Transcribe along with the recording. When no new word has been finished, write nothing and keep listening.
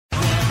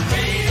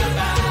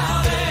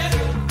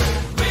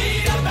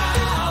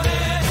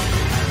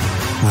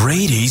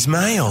Reedy's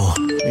Mail.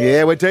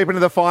 Yeah, we're deep into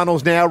the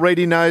finals now.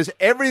 Reedy knows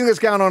everything that's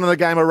going on in the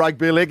game of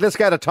rugby league. Let's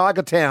go to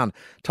Tiger Town.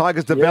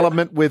 Tigers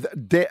development with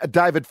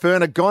David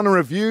Furner. Gone and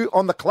review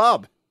on the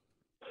club.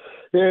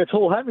 Yeah, it's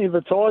all happening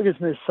for the Tigers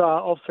in this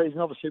off-season.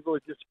 Obviously, a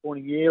really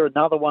disappointing year.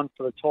 Another one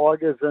for the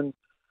Tigers. And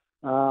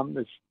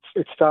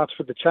it starts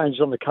with the changes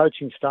on the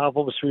coaching staff.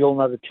 Obviously, we all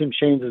know that Tim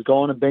Sheens has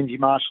gone and Benji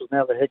Marshall's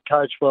now the head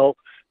coach. Well,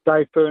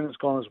 Dave Furner's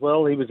gone as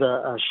well. He was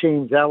a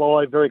Sheens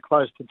ally, very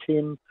close to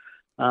Tim.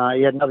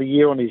 He had another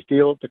year on his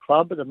deal at the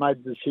club, but they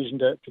made the decision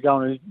to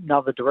go in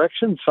another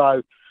direction.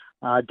 So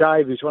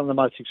Dave is one of the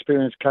most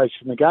experienced coaches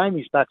in the game.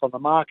 He's back on the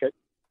market.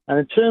 And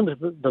in terms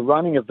of the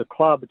running of the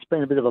club, it's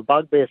been a bit of a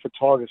bugbear for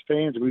Tigers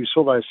fans. We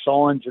saw those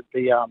signs at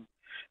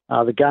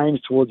the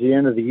games towards the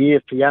end of the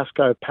year,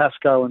 fiasco,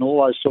 Pasco, and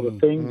all those sort of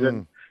things.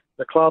 And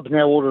the club's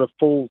now ordered a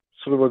full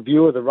sort of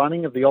review of the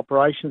running of the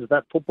operations of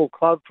that football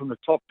club from the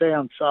top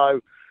down. So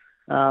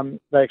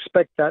they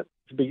expect that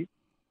to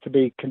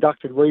be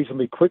conducted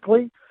reasonably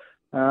quickly,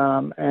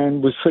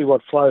 and we'll see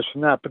what flows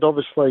from that. But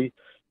obviously,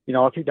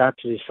 I think they have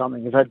to do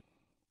something. They've had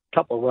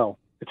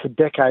it's a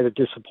decade of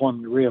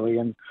disappointment, really,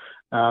 and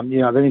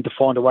they need to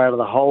find a way out of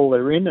the hole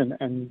they're in,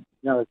 and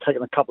they've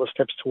taken a couple of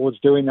steps towards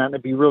doing that, and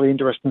it'd be really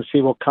interesting to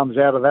see what comes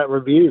out of that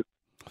review.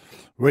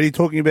 Really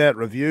talking about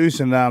reviews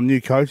and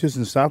new coaches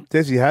and stuff,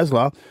 Desi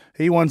Hasler,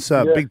 he wants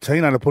Big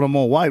Tino to put on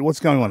more weight.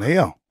 What's going on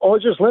here? I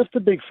just left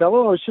the big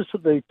fella. I was just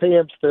at the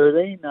PM's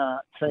 13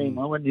 team.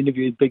 I went and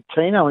interviewed Big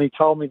Tino, and he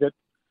told me that,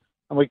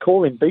 and we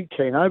call him Big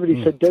Tino, but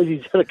he said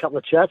Desi's had a couple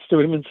of chats to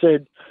him and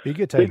said,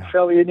 "Big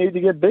fella, you need to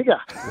get bigger."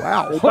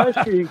 Wow.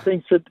 Basically, he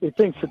thinks that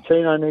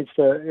Tino needs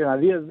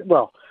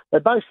to, they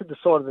basically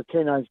decided that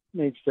Tino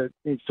needs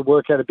to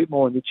work out a bit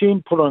more in the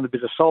gym, put on a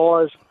bit of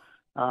size,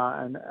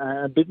 and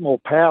a bit more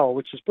power,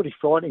 which is pretty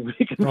frightening when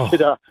you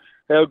consider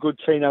how good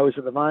Tino is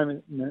at the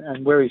moment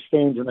and where he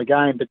stands in the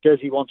game. But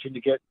Desi wants him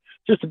to get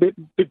just a bit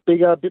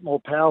bigger, a bit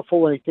more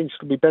powerful, and he thinks it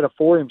can be better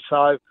for him.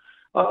 So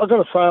I've got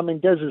to say, I mean,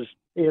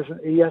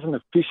 he hasn't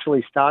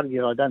officially started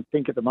yet, I don't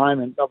think, at the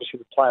moment. Obviously,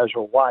 the players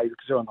are away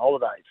because they're on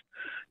holidays.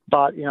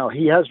 But,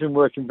 he has been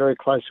working very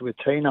closely with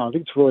Tino. I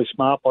think it's really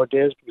smart by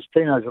Des because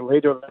Tino's a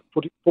leader of that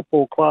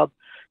football club.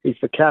 He's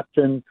the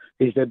captain.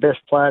 He's their best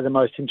player, the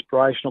most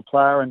inspirational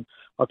player. And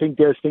I think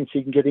Des thinks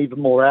he can get even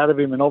more out of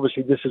him. And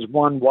obviously, this is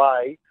one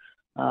way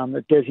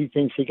that Desi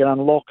thinks he can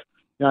unlock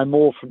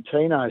more from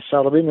Tino. So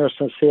it'll be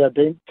interesting to see how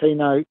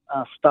Tino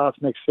starts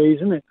next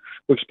season.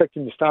 We're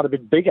expecting to start a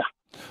bit bigger.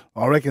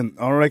 I reckon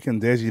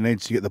Desi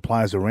needs to get the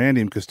players around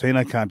him because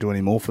Tino can't do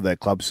any more for that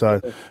club. So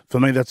for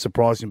me, that's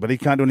surprising. But he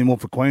can't do any more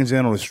for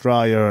Queensland or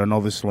Australia and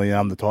obviously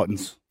the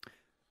Titans.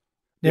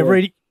 Now,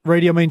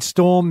 Reedy,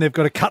 Storm, they've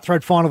got a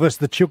cutthroat final versus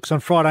the Chooks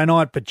on Friday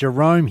night, but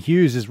Jarome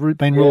Hughes has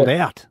been ruled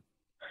out.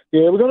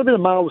 Yeah, we got a bit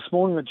of mail this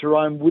morning that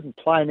Jarome wouldn't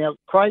play. Now,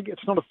 Craig,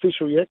 it's not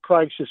official yet.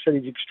 Craig's just said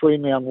he's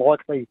extremely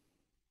unlikely,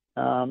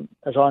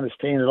 as I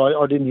understand it.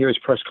 I didn't hear his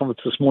press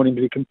conference this morning,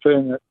 but he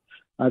confirmed that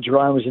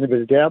Jarome was in a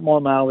bit of doubt. My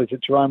mail is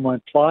that Jarome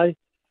won't play.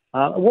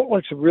 What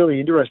makes it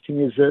really interesting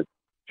is that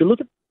if you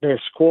look at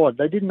their squad,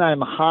 they didn't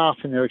name a half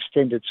in their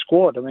extended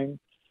squad. I mean,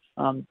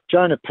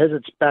 Jonah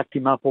Pezzic's backed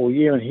him up all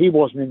year, and he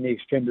wasn't in the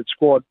extended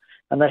squad.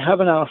 And they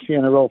haven't asked the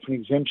NRL for an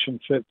exemption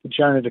for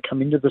Jonah to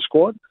come into the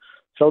squad.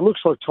 So it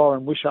looks like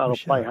Tyron Wishart will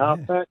play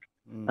halfback.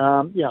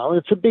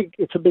 It's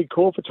a big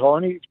call for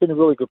Tyron. He's been a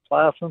really good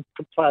player for him.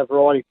 Can play a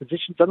variety of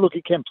positions. And look,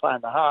 he can play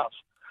in the halves.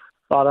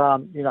 But,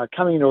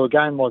 coming into a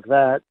game like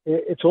that,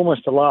 it's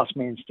almost a last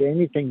man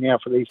standing thing now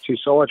for these two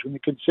sides when you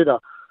consider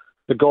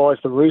the guys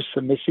the Roos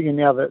are missing, and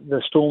now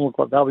the Storm look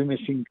like they'll be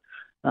missing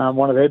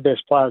one of their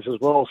best players as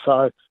well.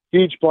 So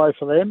huge blow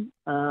for them.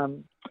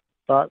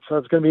 So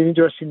it's going to be an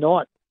interesting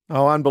night.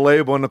 Oh,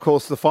 unbelievable. And, of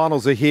course, the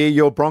finals are here.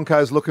 Your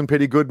Broncos looking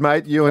pretty good,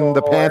 mate. You and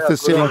the Panthers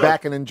sitting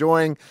back and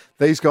enjoying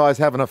these guys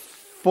having a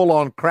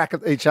full-on crack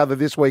at each other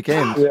this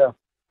weekend.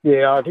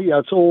 Yeah. I think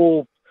it's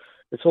all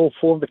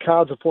formed. The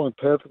cards are falling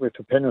perfectly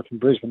for Penrith and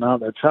Brisbane,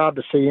 aren't they? It's hard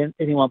to see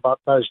anyone but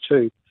those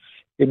two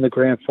in the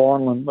grand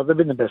final. And they've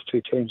been the best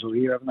two teams all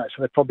year, haven't they?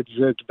 So they probably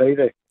deserve to be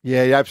there.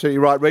 Yeah, you're absolutely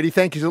right, Reedy.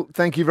 Thank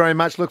you very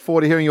much. Look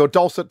forward to hearing your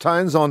dulcet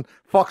tones on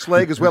Fox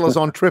Leg as well as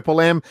on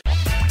Triple M.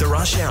 The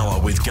Rush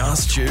Hour with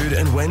Gus, Jude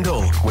and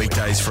Wendell.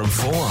 Weekdays from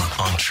 4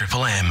 on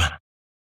Triple M.